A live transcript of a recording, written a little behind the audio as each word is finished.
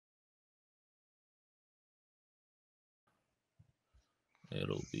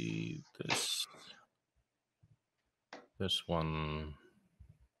It'll be this one.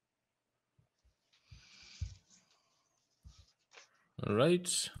 All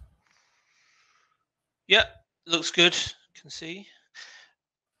right. Yeah, looks good. Can see.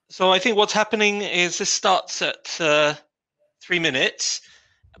 So I think what's happening is this starts at 3 minutes,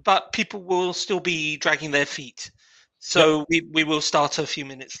 but people will still be dragging their feet. So we will start a few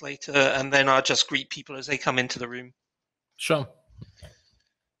minutes later, and then I'll just greet people as they come into the room. Sure.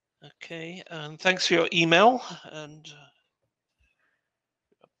 Okay, thanks for your email. And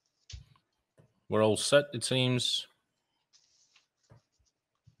we're all set, it seems.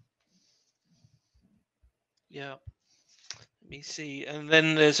 Yeah. Let me see. And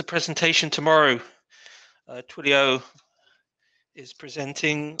then there's a presentation tomorrow. Twilio is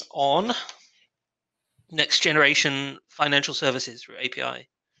presenting on next generation financial services through API.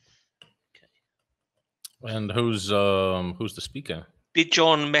 And who's the speaker?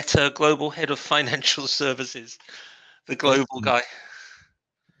 Bidjon Meta, Global Head of Financial Services, the global guy.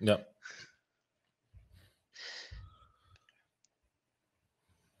 Yep.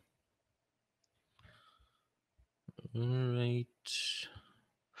 All right.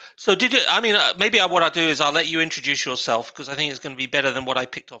 So maybe what I'll do is I'll let you introduce yourself, because I think it's going to be better than what I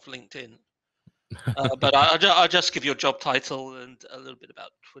picked off LinkedIn. But I'll just give your job title and a little bit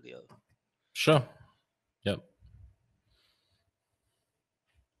about Twilio. Sure. Yep.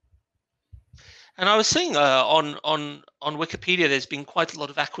 And I was seeing on Wikipedia, there's been quite a lot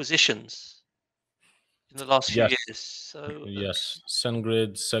of acquisitions in the last few years. So yes,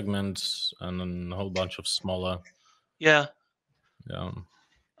 SendGrid, Segments, and then a whole bunch of smaller. Yeah. Yeah.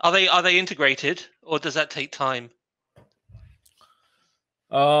 Are they integrated, or does that take time?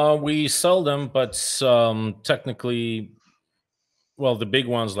 We sell them, but technically, well, the big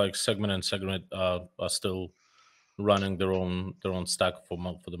ones like Segment and SegGrid are still running their own stack for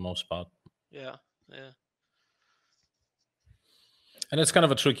the most part. Yeah. And it's kind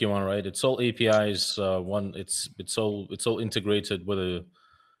of a tricky one, right? It's all APIs. It's all integrated with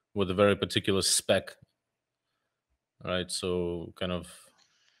a very particular spec, right? So kind of.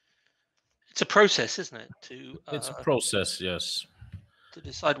 It's a process, isn't it? It's a process, yes. To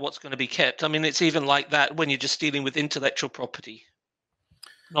decide what's going to be kept. I mean, it's even like that when you're just dealing with intellectual property.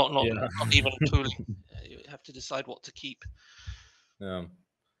 Not even tooling. You have to decide what to keep. Yeah.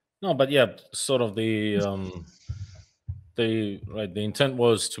 No, but yeah, sort of the intent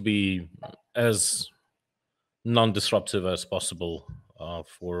was to be as non-disruptive as possible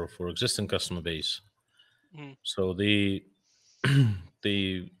for existing customer base. So the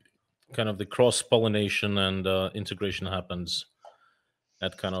kind of the cross-pollination and integration happens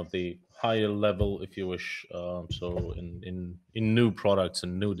at kind of the higher level, if you wish. So in new products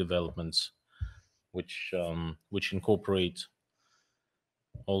and new developments, which incorporate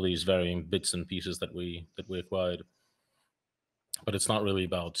all these varying bits and pieces that we acquired. But it's not really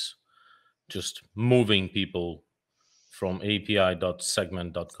about just moving people from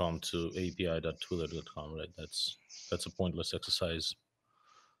api.segment.com to api.twilio.com, right? That's a pointless exercise.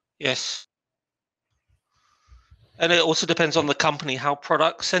 Yes. And it also depends on the company, how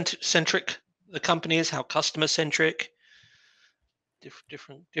product centric the company is, how customer centric.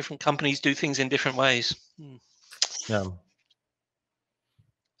 Different companies do things in different ways. Yeah.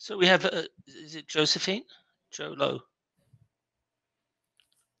 So we have, is it Josephine? Jolo.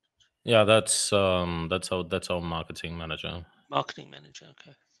 Yeah, that's our marketing manager. Marketing manager,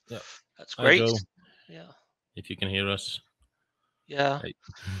 okay. Yeah. That's great. Hi, Joe. Yeah. If you can hear us. Yeah. Hey.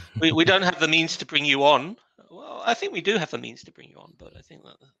 we don't have the means to bring you on. Well, I think we do have the means to bring you on, but I think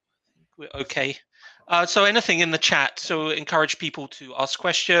we're okay. So anything in the chat. So encourage people to ask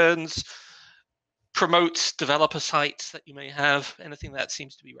questions, promote developer sites that you may have, anything that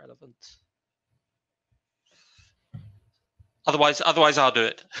seems to be relevant. Otherwise I'll do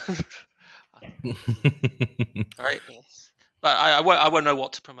it. All right. But I won't know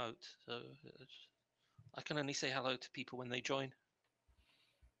what to promote. So I can only say hello to people when they join.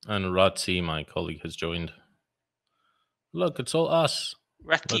 And Ratty, my colleague, has joined. Look, it's all us.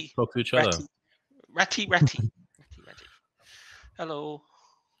 Ratty. Let's talk to each other. Ratty. Hello.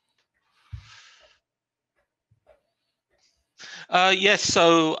 Yes,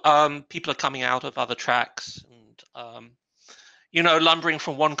 so people are coming out of other tracks and, lumbering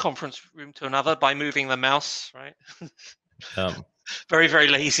from one conference room to another by moving the mouse, right? Very, very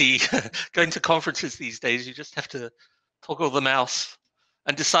lazy. Going to conferences these days, you just have to toggle the mouse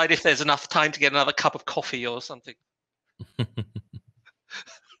and decide if there's enough time to get another cup of coffee or something.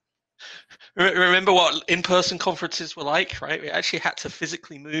 Remember what in-person conferences were like, right? We actually had to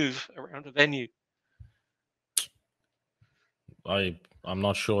physically move around a venue. I'm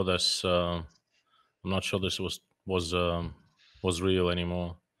not sure this. I'm not sure this was real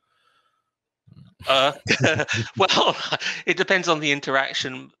anymore. Well, it depends on the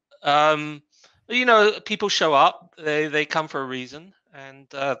interaction. People show up. They come for a reason, and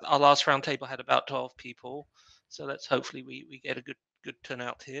our last roundtable had about 12 people. So let's hopefully we get a good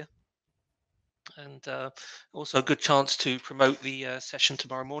turnout here, and also a good chance to promote the session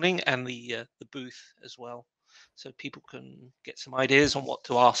tomorrow morning and the booth as well, so people can get some ideas on what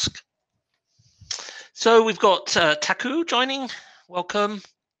to ask. So we've got Taku joining. Welcome.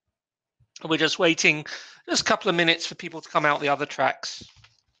 We're just waiting just a couple of minutes for people to come out the other tracks,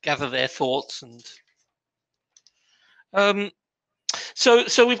 gather their thoughts, and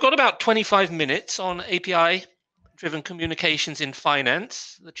so we've got about 25 minutes on API-driven communications in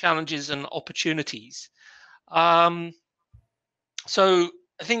finance, the challenges and opportunities. So I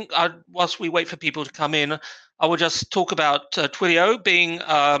think whilst we wait for people to come in, I will just talk about Twilio being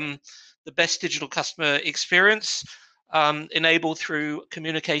the best digital customer experience enabled through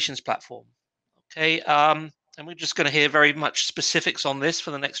communications platform. Okay, and we're just going to hear very much specifics on this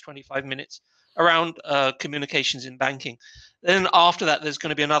for the next 25 minutes around communications in banking. Then after that, there's going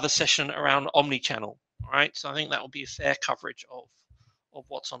to be another session around omni-channel. All right, so I think that will be a fair coverage of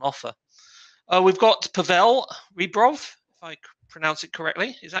what's on offer. We've got Pavel Rebrov, if I pronounce it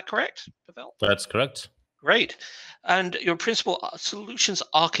correctly. Is that correct, Pavel? That's correct. Great. And you're a principal solutions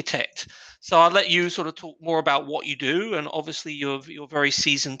architect. So I'll let you sort of talk more about what you do. And obviously, you're a very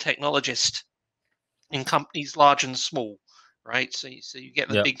seasoned technologist in companies large and small, right? So you get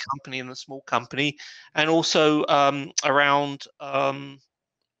the big company and the small company, and also around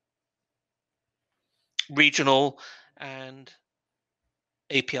regional and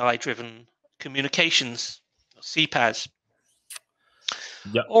API-driven communications, CPaaS.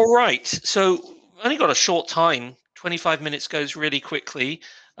 Yeah. All right. So only got a short time. 25 minutes goes really quickly.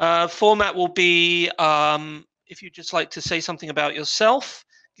 Format will be if you'd just like to say something about yourself,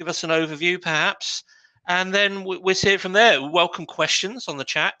 give us an overview perhaps, and then we'll see it from there. We welcome questions on the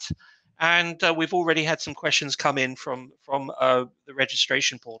chat, and we've already had some questions come in from the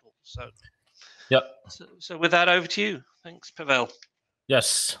registration portal. So, yeah. So with that, over to you. Thanks, Pavel.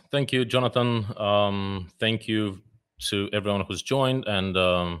 Yes, thank you, Jonathan. Thank you to everyone who's joined, and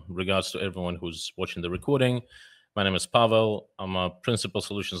regards to everyone who's watching the recording. My name is Pavel. I'm a principal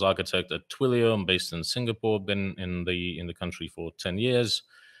solutions architect at Twilio. I'm based in Singapore. Been in the country for 10 years,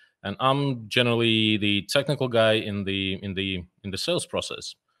 and I'm generally the technical guy in the sales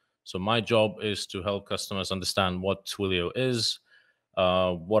process. So my job is to help customers understand what Twilio is,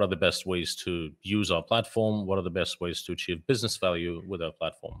 what are the best ways to use our platform, what are the best ways to achieve business value with our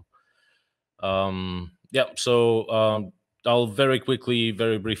platform. So I'll very quickly,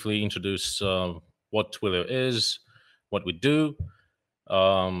 very briefly introduce what Twilio is, what we do.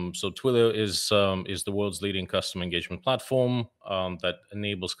 So Twilio is the world's leading customer engagement platform that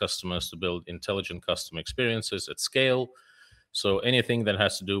enables customers to build intelligent customer experiences at scale. So anything that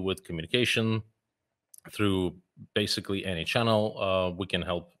has to do with communication through basically any channel, we can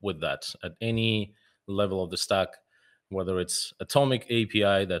help with that at any level of the stack, whether it's atomic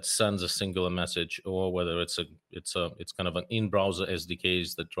API that sends a singular message, or whether it's kind of an in-browser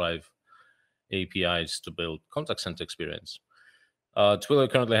SDKs that drive APIs to build contact center experience. Twilio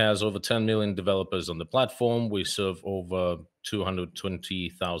currently has over 10 million developers on the platform. We serve over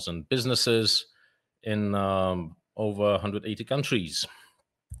 220,000 businesses in over 180 countries.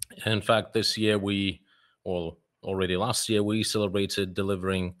 And in fact, this year already last year, we celebrated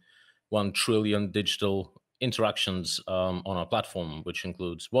delivering 1 trillion digital interactions on our platform, which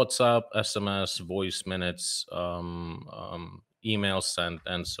includes WhatsApp, SMS, voice minutes, emails,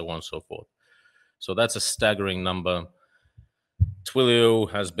 and so on and so forth. So that's a staggering number. Twilio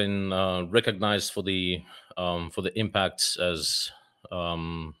has been recognized for the impact as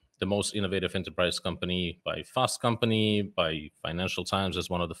the most innovative enterprise company by Fast Company, by Financial Times as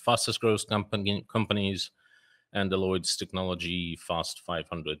one of the fastest growth companies, and Deloitte's Technology Fast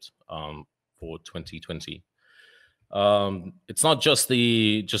 500 for 2020. It's not just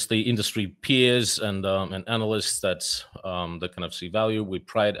the industry peers and analysts that kind of see value. We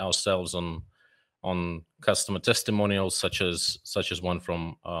pride ourselves on customer testimonials, such as one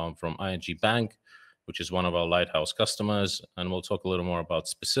from ING Bank, which is one of our lighthouse customers, and we'll talk a little more about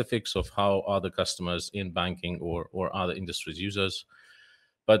specifics of how other customers in banking or other industries use us.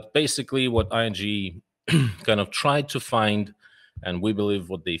 But basically, what ING kind of tried to find, and we believe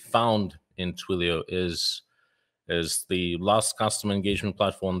what they found in Twilio is the last customer engagement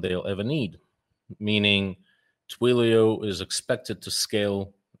platform they'll ever need, meaning Twilio is expected to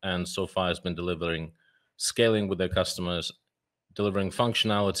scale, and so far has been delivering scaling with their customers delivering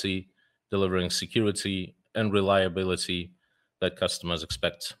functionality, delivering security and reliability that customers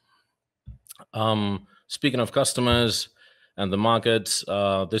expect. Speaking of customers and the market,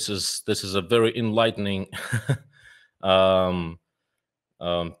 this is a very enlightening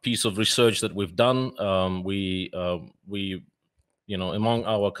piece of research that we've done. We among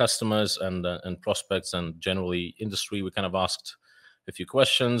our customers and prospects and generally industry, we kind of asked a few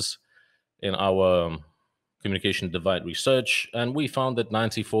questions in our communication divide research, and we found that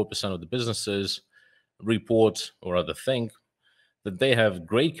 94% of the businesses report or rather think that they have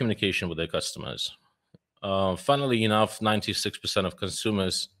great communication with their customers. Funnily enough, 96% of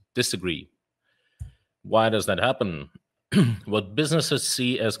consumers disagree. Why does that happen? What businesses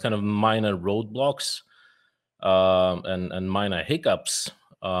see as kind of minor roadblocks and minor hiccups,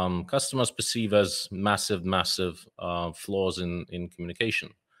 customers perceive as massive flaws in communication.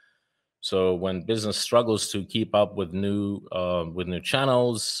 So when business struggles to keep up with new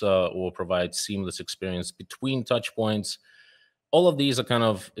channels or provide seamless experience between touch points, all of these are kind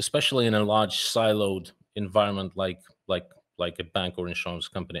of, especially in a large siloed environment like a bank or insurance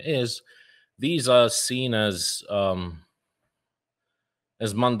company is, these are seen as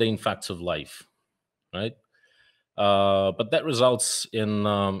mundane facts of life, right? But that results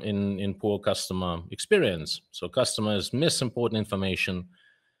in poor customer experience. So customers miss important information.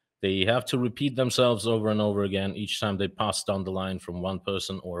 They have to repeat themselves over and over again each time they pass down the line from one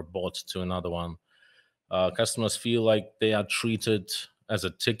person or a bot to another one. Customers feel like they are treated as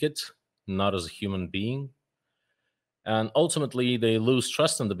a ticket, not as a human being. And ultimately, they lose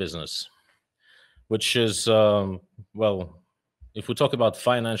trust in the business, which is, well, if we talk about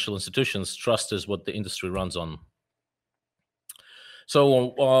financial institutions, trust is what the industry runs on.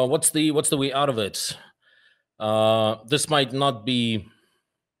 So what's the way out of it? This might not be,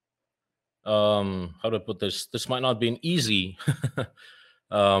 how do I put this? This might not be an easy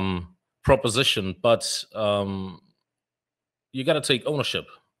proposition, but you got to take ownership.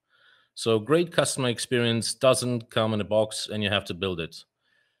 So great customer experience doesn't come in a box, and you have to build it.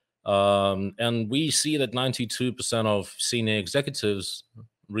 And we see that 92% of senior executives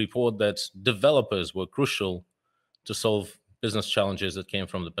report that developers were crucial to solve business challenges that came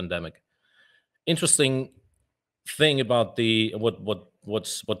from the pandemic. Interesting thing about what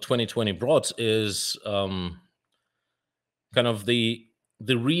 2020 brought is kind of the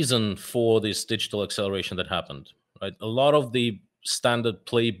reason for this digital acceleration that happened. Right, a lot of the standard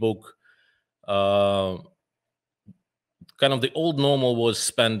playbook, kind of the old normal was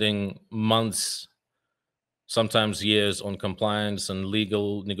spending months, sometimes years on compliance and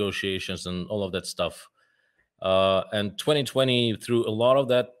legal negotiations and all of that stuff. And 2020 threw a lot of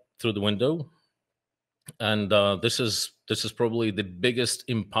that through the window. And this is probably the biggest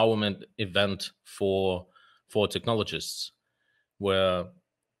empowerment event for technologists, where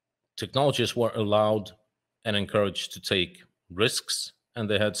technologists were allowed and encouraged to take risks, and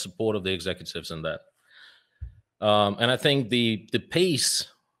they had support of the executives in that. And I think the pace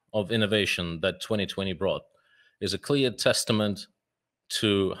of innovation that 2020 brought is a clear testament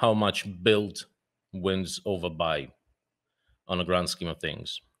to how much build wins over buy on a grand scheme of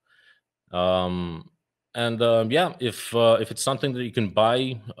things. Yeah, if it's something that you can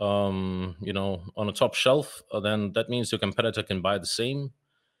buy, on a top shelf, then that means your competitor can buy the same,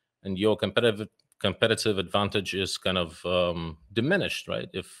 and your competitive advantage is kind of diminished, right?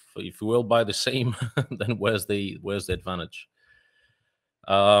 If you will buy the same, then where's the advantage?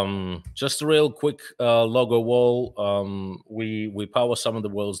 Just a real quick logo wall. We power some of the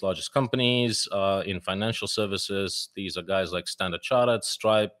world's largest companies in financial services. These are guys like Standard Chartered,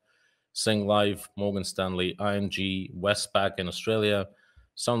 Stripe, Singlife, Morgan Stanley, ING, Westpac in Australia,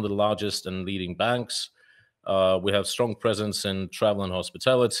 some of the largest and leading banks. We have strong presence in travel and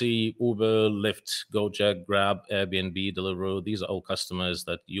hospitality, Uber, Lyft, Gojek, Grab, Airbnb, Deliveroo. These are all customers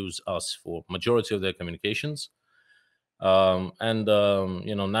that use us for majority of their communications.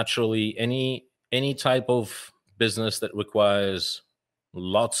 Naturally, any type of business that requires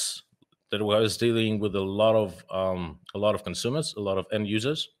dealing with a lot of consumers, a lot of end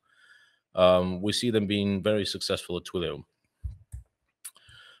users, we see them being very successful at Twilio.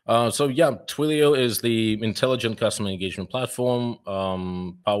 Twilio is the intelligent customer engagement platform,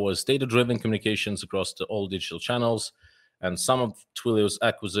 powers data-driven communications across all digital channels, and some of Twilio's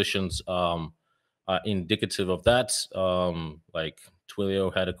acquisitions are indicative of that. Like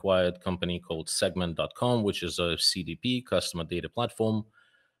Twilio had acquired a company called Segment.com, which is a CDP, customer data platform,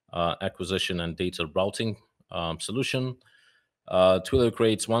 acquisition and data routing solution. Twilio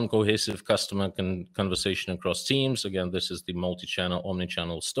creates one cohesive customer conversation across teams. Again, this is the multi-channel,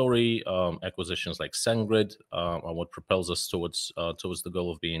 omni-channel story. Acquisitions like SendGrid are what propels us towards the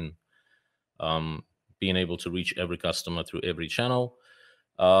goal of being able to reach every customer through every channel.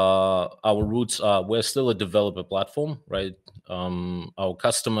 Our roots are, we're still a developer platform, right? Our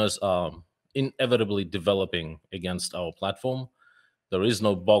customers are inevitably developing against our platform. There is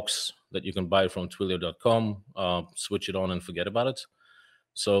no box that you can buy from Twilio.com, switch it on and forget about it.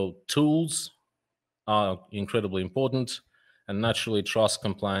 So tools are incredibly important, and naturally trust,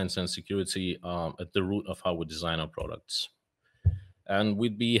 compliance, and security are at the root of how we design our products. And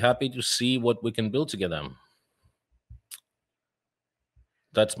we'd be happy to see what we can build together.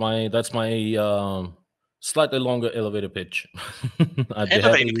 That's my slightly longer elevator pitch.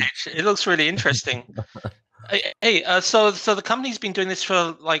 Elevator pitch. It looks really interesting. Hey, so the company's been doing this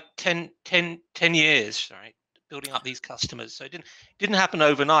for like 10 years, right? Building up these customers. So it didn't happen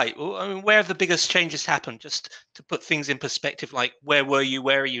overnight. I mean, where have the biggest changes happened? Just to put things in perspective, like where were you,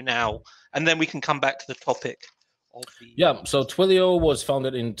 where are you now? And then we can come back to the topic of the. Yeah. So Twilio was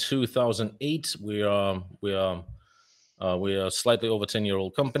founded in 2008. We are a slightly over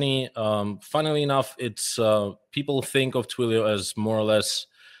 10-year-old company. Funnily enough, it's people think of Twilio as more or less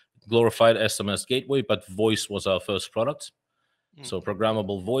glorified SMS gateway, but voice was our first product. So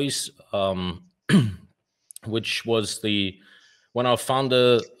programmable voice, which was when our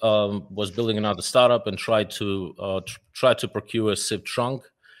founder was building another startup and tried to procure a SIP trunk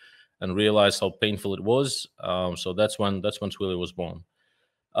and realized how painful it was. So that's when Twilio was born.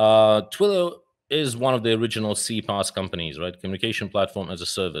 Twilio is one of the original CPaaS companies, right? Communication platform as a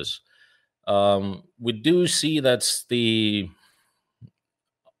service. We do see that's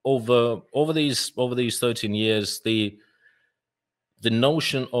over these 13 years, the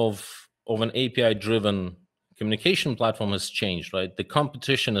notion of an API-driven communication platform has changed, right? The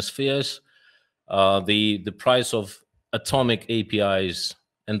competition is fierce. The price of atomic APIs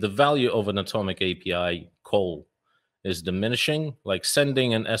and the value of an atomic API call is diminishing. Like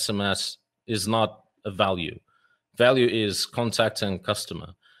sending an SMS is not a value. Value is contacting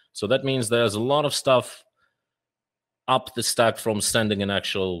customer. So that means there's a lot of stuff up the stack from sending an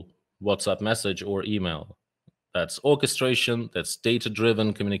actual WhatsApp message or email. That's orchestration, that's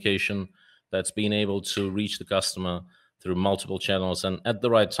data-driven communication, that's being able to reach the customer through multiple channels and at the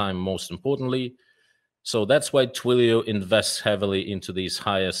right time, most importantly. So that's why Twilio invests heavily into these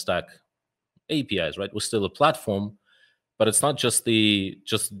higher stack APIs, right? We're still a platform, but it's not just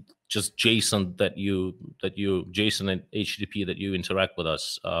just JSON JSON and HTTP that you interact with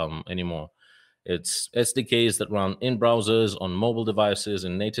us anymore. It's SDKs that run in browsers, on mobile devices,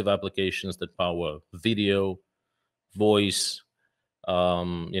 and native applications that power video, voice,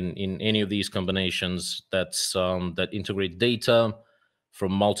 in any of these combinations that integrate data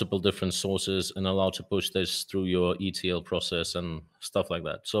from multiple different sources and allow to push this through your ETL process and stuff like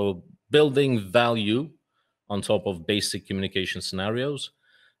that. So building value on top of basic communication scenarios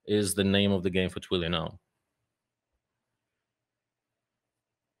is the name of the game for Twilio now.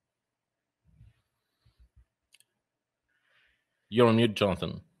 You're on mute,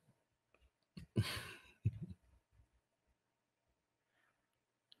 Jonathan.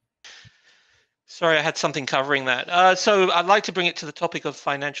 Sorry, I had something covering that. So I'd like to bring it to the topic of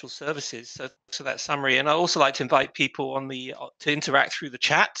financial services. So that summary, and I also like to invite people on to interact through the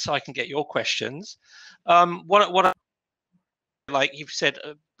chat, so I can get your questions. What like you've said,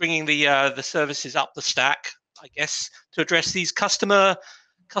 bringing the services up the stack, I guess, to address these customer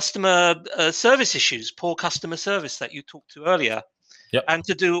service issues, poor customer service that you talked to earlier, yep. And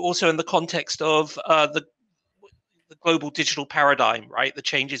to do also in the context of the global digital paradigm, right? The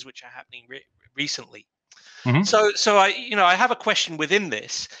changes which are happening recently. Mm-hmm. So I have a question within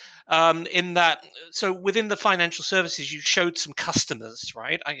this, in that, so within the financial services, you showed some customers,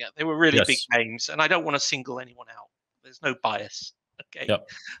 right? They were really big names, and I don't want to single anyone out. There's no bias. Okay. Yep.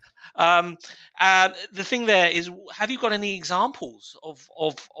 The thing there is, have you got any examples of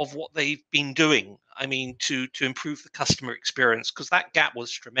what they've been doing? I mean, to improve the customer experience, because that gap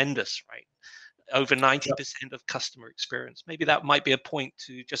was tremendous, right? Over 90% of customer experience. Maybe that might be a point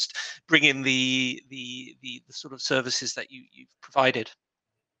to just bring in the sort of services that you've provided.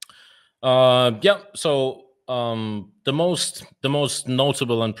 Yeah. So the most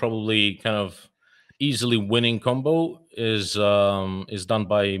notable and probably kind of easily winning combo is done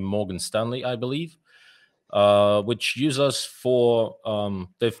by Morgan Stanley, I believe, which use us for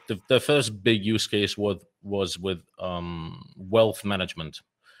their first big use case was with wealth management,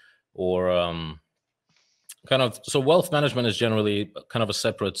 or kind of, so wealth management is generally kind of a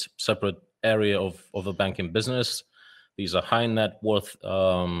separate area of a banking business. These are high net worth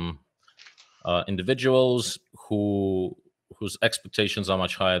individuals whose expectations are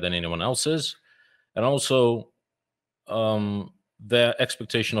much higher than anyone else's, and also their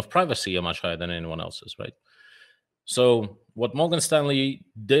expectation of privacy are much higher than anyone else's, right? So what Morgan Stanley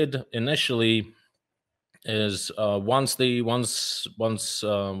did initially is once the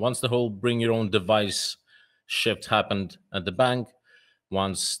whole bring your own device shift happened at the bank,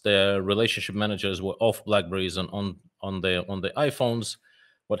 once their relationship managers were off BlackBerries and on their iPhones,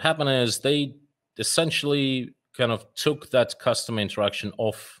 what happened is they essentially kind of took that customer interaction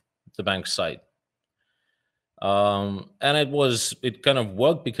off the bank side. And it kind of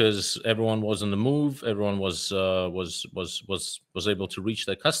worked because everyone was on the move, everyone was able to reach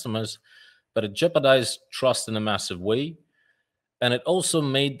their customers, but it jeopardized trust in a massive way, and it also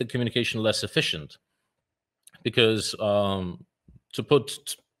made the communication less efficient because to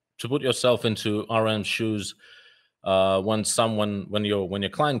put yourself into RM's shoes, when your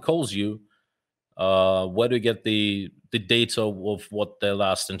client calls you, where do you get the data of what their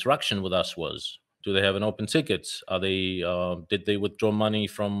last interaction with us was? Do they have an open ticket? Are they did they withdraw money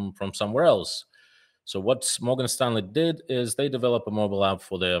from somewhere else? So what Morgan Stanley did is they developed a mobile app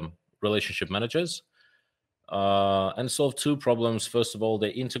for their relationship managers and solved two problems. First of all, they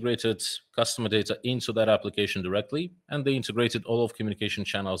integrated customer data into that application directly, and they integrated all of communication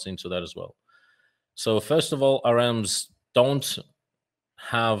channels into that as well. So first of all, RMs don't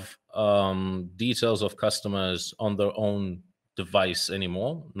have details of customers on their own device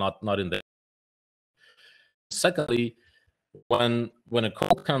anymore, not in there. Secondly, when a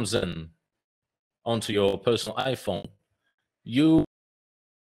call comes in onto your personal iPhone, you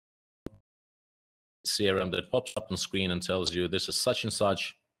CRM that pops up on screen and tells you this is such and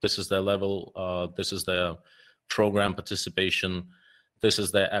such, this is their level, this is their program participation, this is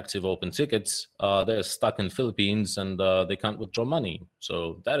their active open tickets, they're stuck in Philippines and they can't withdraw money.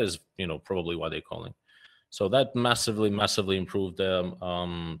 So that is, probably why they're calling. So that massively improved their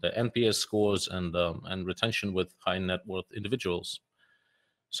NPS scores and retention with high net worth individuals.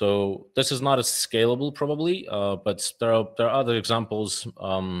 So this is not as scalable probably, but there are other examples.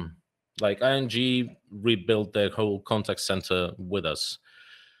 Like ING rebuilt their whole contact center with us.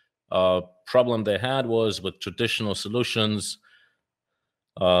 Problem they had was with traditional solutions,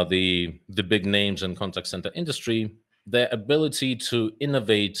 the big names in contact center industry, their ability to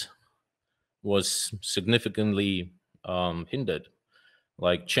innovate was significantly hindered.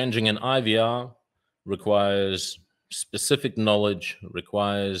 Like changing an IVR requires specific knowledge,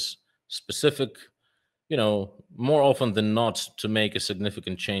 requires specific, more often than not, to make a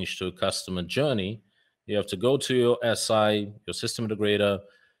significant change to a customer journey, you have to go to your SI, your system integrator,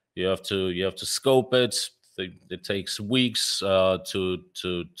 you have to scope it. It takes weeks to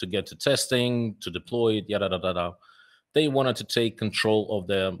get to testing, to deploy it, yada yada yada. They wanted to take control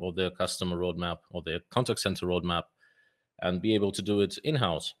of their customer roadmap or their contact center roadmap and be able to do it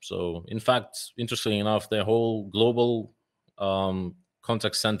in-house. So in fact, interestingly enough, their whole global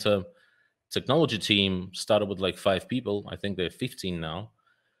contact center technology team started with like 5 people. I think they're 15 now,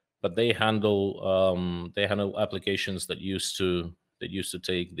 but they handle applications that used to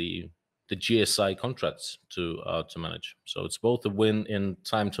take the GSI contracts to manage. So it's both a win in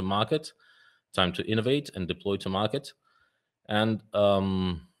time to market, time to innovate and deploy to market, and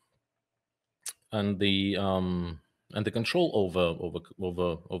the control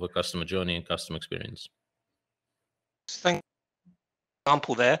over customer journey and customer experience. Thank you.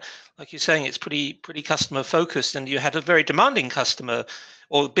 Example there, like you're saying, it's pretty customer focused, and you had a very demanding customer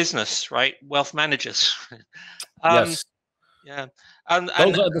or business, right? Wealth managers. Yes. Yeah. And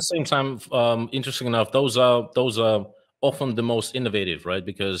those are at the same time, interesting enough, those are often the most innovative, right?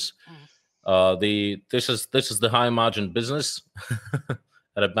 Because this is the high margin business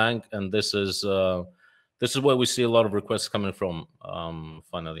at a bank, and this is where we see a lot of requests coming from,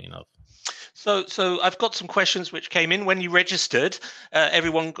 funnily enough. So I've got some questions which came in when you registered.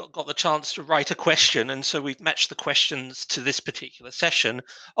 Everyone got the chance to write a question, and so we've matched the questions to this particular session.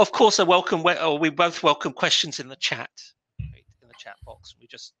 Of course, we both welcome questions in the chat, right, in the chat box. We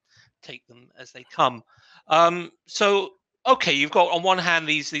just take them as they come. So okay, you've got on one hand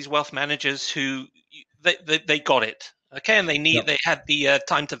these wealth managers who they got it, okay, and they had the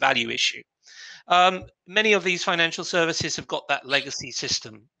time to value issue. Many of these financial services have got that legacy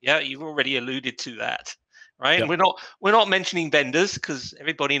system. Yeah, you've already alluded to that, right? Yep. We're not mentioning vendors because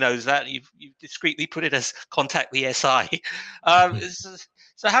everybody knows that. You've discreetly put it as contact the SI.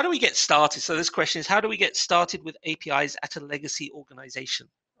 So how do we get started? So this question is, how do we get started with APIs at a legacy organization?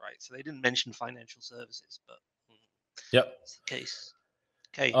 Right. So they didn't mention financial services, but yep, that's the case.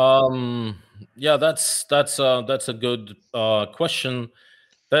 Okay. Yeah, that's a good question.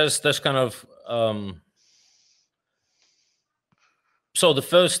 There's kind of so the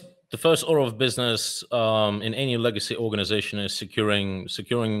first order of business in any legacy organization is securing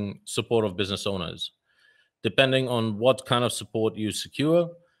support of business owners. Depending on what kind of support you secure,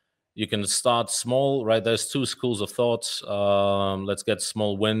 you can start small, right? There's two schools of thought. Let's get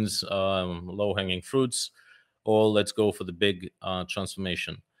small wins, low hanging fruits, or let's go for the big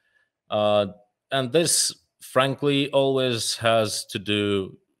transformation. And this, frankly, always has to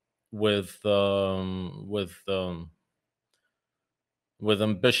do with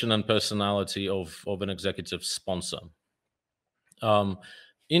ambition and personality of an executive sponsor. So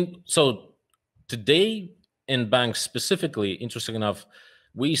today in banks specifically, interesting enough,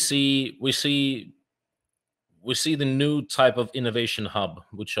 we see the new type of innovation hub,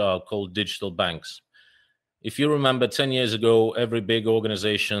 which are called digital banks. If you remember, 10 years ago, every big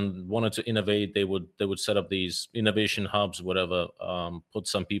organization wanted to innovate. They would set up these innovation hubs, whatever, put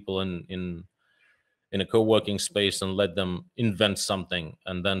some people in a co-working space and let them invent something,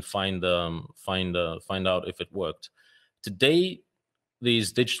 and then find out if it worked. Today,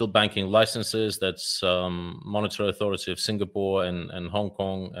 these digital banking licenses that's Monetary Authority of Singapore and Hong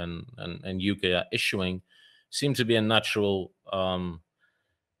Kong and UK are issuing seem to be a natural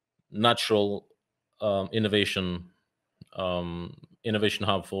innovation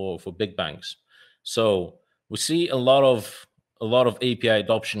hub for big banks. So we see a lot of API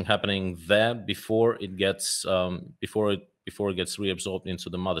adoption happening there before it gets reabsorbed into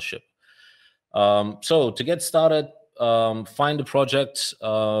the mothership. So to get started, find a project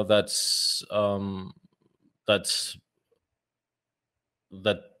that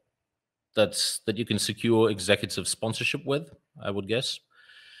you can secure executive sponsorship with, I would guess.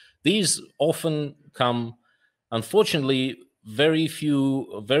 These often come, unfortunately, very few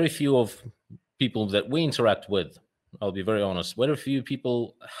of people that we interact with, I'll be very honest, very few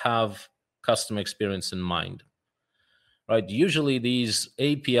people have customer experience in mind. Right? Usually these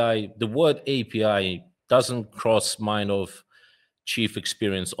the word API doesn't cross mind of chief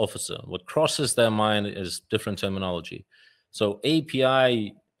experience officer. What crosses their mind is different terminology. So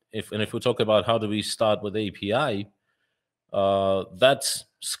API, if we talk about how do we start with API, that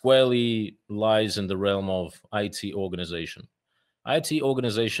squarely lies in the realm of IT organization. IT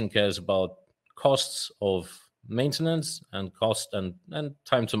organization cares about costs of maintenance and cost and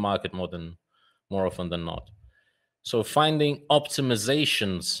time to market more often than not. So finding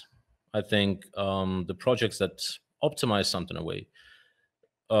optimizations, I think the projects that optimize something away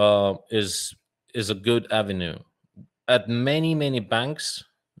is a good avenue. At many banks,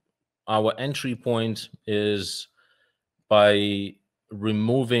 our entry point is by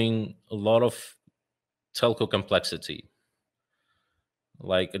removing a lot of telco complexity.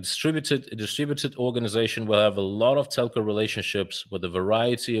 Like a distributed organization will have a lot of telco relationships with a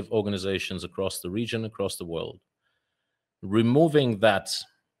variety of organizations across the region, across the world. Removing that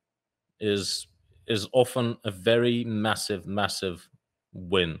is often a very massive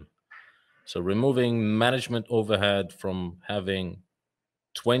win. So removing management overhead from having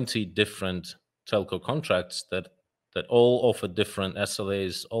 20 different telco contracts that all offer different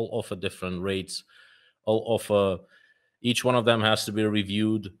SLAs, all offer different rates, each one of them has to be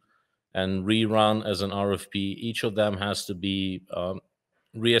reviewed and rerun as an RFP. Each of them has to be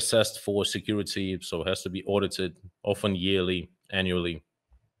reassessed for security, so it has to be audited, often yearly, annually.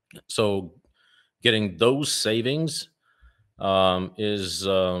 So getting those savings is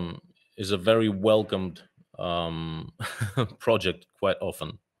a very welcomed project quite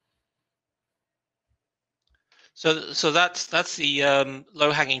often. So that's the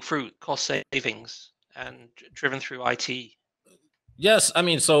low-hanging fruit, cost savings, and driven through IT. Yes, I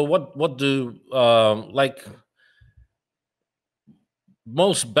mean, so what do like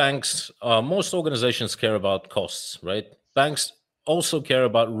most banks, most organizations care about costs, right? Banks also care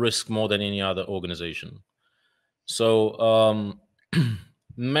about risk more than any other organization. So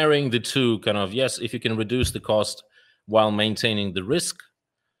marrying the two, kind of, yes, if you can reduce the cost while maintaining the risk,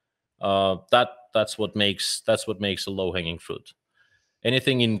 that's what makes a low-hanging fruit.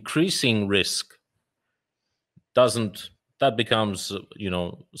 Anything increasing risk that becomes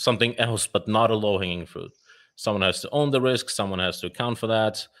something else, but not a low-hanging fruit. Someone has to own the risk, someone has to account for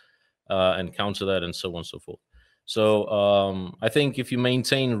that and counter that, and so on and so forth. So I think if you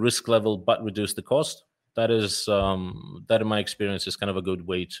maintain risk level but reduce the cost, that in my experience is kind of a good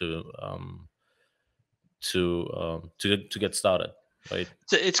way to get started, right?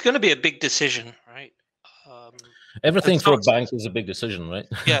 It's going to be a big decision, right? Everything for a bank is a big decision, right?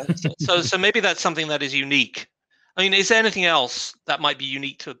 Yeah. So maybe that's something that is unique I mean, is there anything else that might be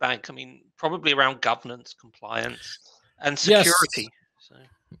unique to a bank? I mean, probably around governance, compliance, and security.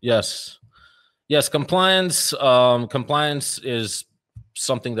 Yes. Yes, compliance. Compliance is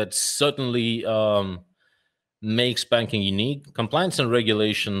something that certainly makes banking unique. Compliance and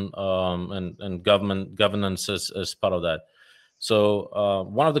regulation and governance is part of that. So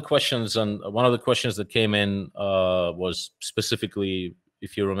one of the questions that came in was specifically,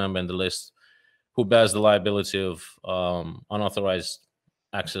 if you remember in the list, who bears the liability of unauthorized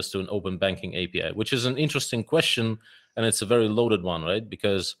access to an open banking API, which is an interesting question, and it's a very loaded one, right?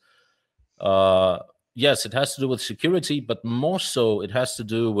 Because yes, it has to do with security, but more so it has to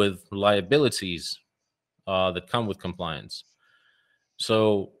do with liabilities that come with compliance.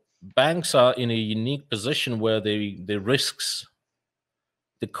 So banks are in a unique position where the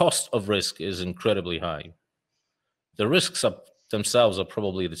cost of risk is incredibly high. The risks themselves are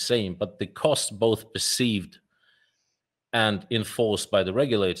probably the same, but the cost, both perceived and enforced by the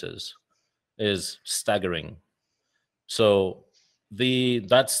regulators, is staggering. So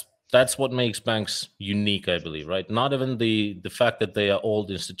that's what makes banks unique, I believe, right? Not even the fact that they are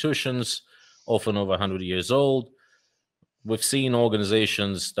old institutions, often over 100 years old. We've seen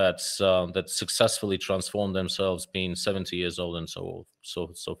organizations that successfully transform themselves being 70 years old and so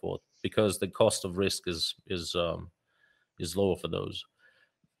forth, because the cost of risk is lower for those.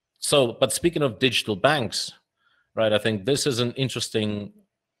 So, but speaking of digital banks, right? I think this is an interesting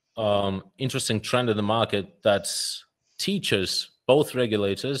trend in the market that teaches both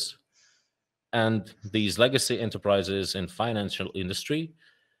regulators and these legacy enterprises in financial industry.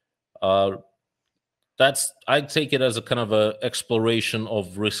 I take it as a kind of a exploration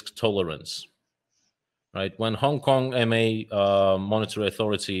of risk tolerance, right? When Hong Kong MA Monetary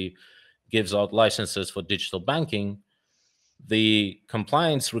Authority gives out licenses for digital banking, the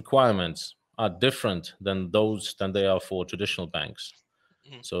compliance requirements are different than they are for traditional banks.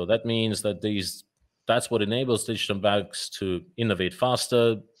 So that means that that's what enables digital banks to innovate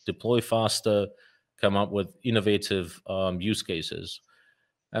faster, deploy faster, come up with innovative use cases.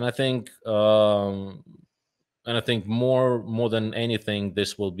 And I think more than anything,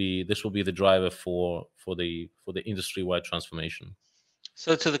 this will be the driver for the industry-wide transformation.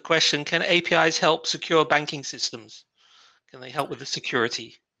 So to the question, can APIs help secure banking systems? Can they help with the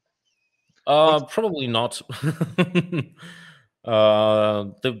security? Probably not.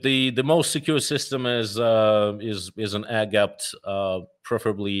 The most secure system is an air-gapped,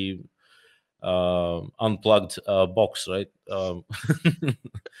 preferably unplugged box, right?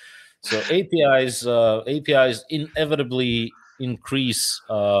 So APIs inevitably increase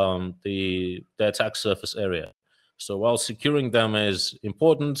the attack surface area. So while securing them is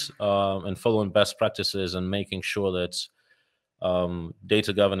important, and following best practices and making sure that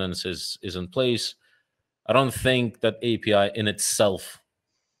data governance is in place, I don't think that API in itself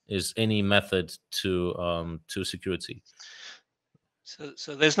is any method to security.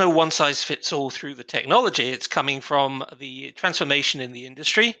 So there's no one size fits all through the technology. It's coming from the transformation in the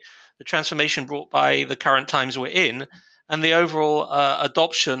industry, the transformation brought by the current times we're in, and the overall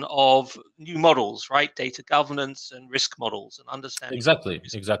adoption of new models, right? Data governance and risk models and understanding.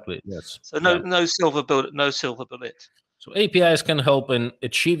 Exactly. Yes. So no silver bullet. So APIs can help in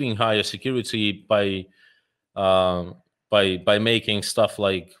achieving higher security by making stuff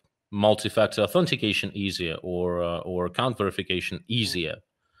like multi-factor authentication easier or account verification easier.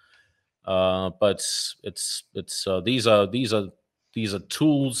 But these are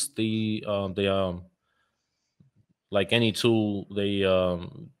tools. They are like any tool. They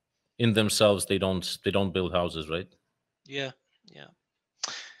in themselves they don't build houses, right? Yeah.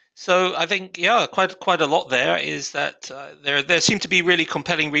 So I think quite a lot there is that there seem to be really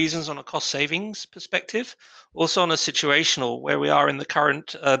compelling reasons on a cost savings perspective, also on a situational where we are in the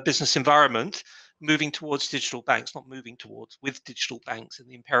current business environment, moving towards digital banks, not moving towards with digital banks and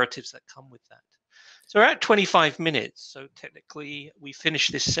the imperatives that come with that. So we're at 25 minutes. So technically we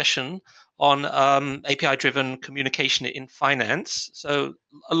finished this session on API-driven communication in finance. So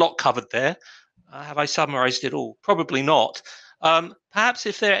a lot covered there. Have I summarized it all? Probably not. Perhaps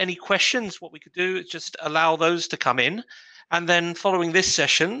if there are any questions, what we could do is just allow those to come in. And then following this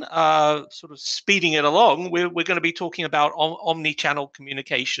session, sort of speeding it along, we're going to be talking about omni-channel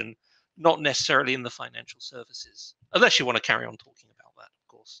communication, not necessarily in the financial services, unless you want to carry on talking about that, of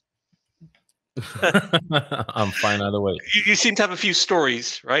course. I'm fine either way. You seem to have a few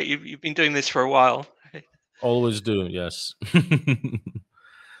stories, right? You've been doing this for a while. Always do, yes.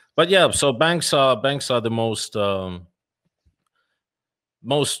 But yeah, so banks are the most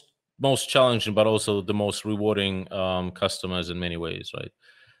challenging, but also the most rewarding customers in many ways, right?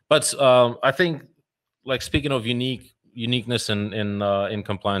 But I think like speaking of uniqueness in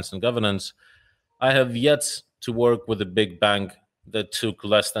compliance and governance, I have yet to work with a big bank that took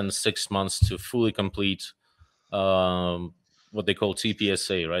less than 6 months to fully complete what they call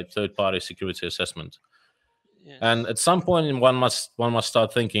TPSA, right? Third-party security assessment. Yes. And at some point, one must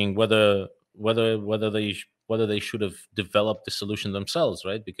start thinking whether they should have developed the solution themselves,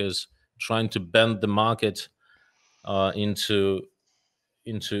 right? Because trying to bend the market into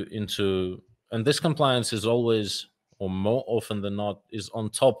and this compliance is always, or more often than not, is on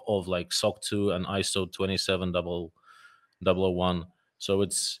top of like SOC 2 and ISO 27001. So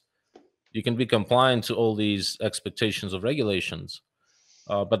you can be compliant to all these expectations of regulations,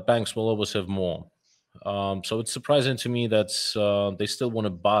 but banks will always have more. So it's surprising to me that they still want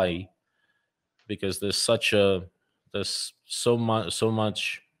to buy, because there's so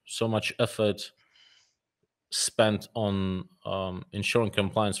much effort spent on ensuring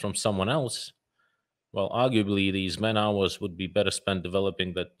compliance from someone else. Well, arguably, these man hours would be better spent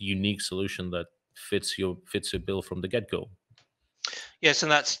developing that unique solution that fits your bill from the get-go. Yes,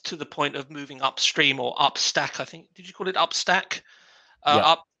 and that's to the point of moving upstream or upstack. I think, did you call it upstack?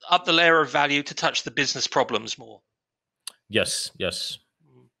 Yeah. Up the layer of value to touch the business problems more. Yes.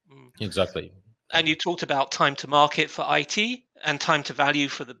 Exactly. And you talked about time to market for IT and time to value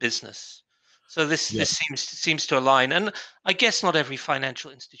for the business. So this seems to align. And I guess not every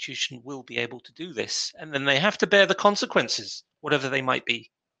financial institution will be able to do this, and then they have to bear the consequences, whatever they might be.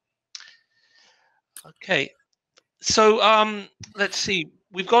 Okay. So let's see.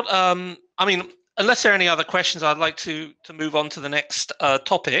 We've got I mean, unless there are any other questions, I'd like to move on to the next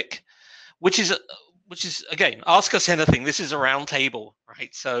topic, which is again, ask us anything. This is a round table,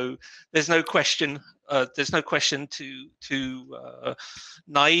 right? So there's no question. There's no question too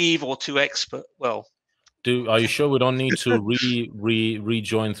naive or too expert. Well, are you sure we don't need to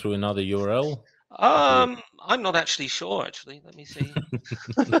rejoin through another URL? I'm not actually sure. Actually, let me see.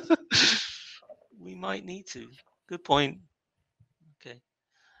 We might need to. Good point. Okay.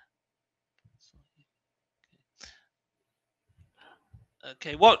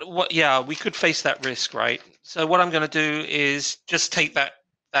 Okay, yeah, we could face that risk, right? So what I'm going to do is just take that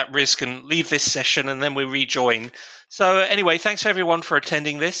risk and leave this session, and then we rejoin. So anyway, thanks everyone for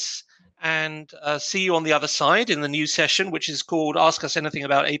attending this, and see you on the other side in the new session, which is called Ask Us Anything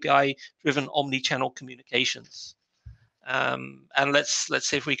About API-Driven Omnichannel Communications. And let's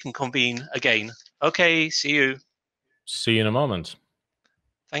see if we can convene again. Okay, see you. See you in a moment.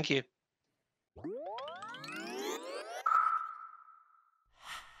 Thank you.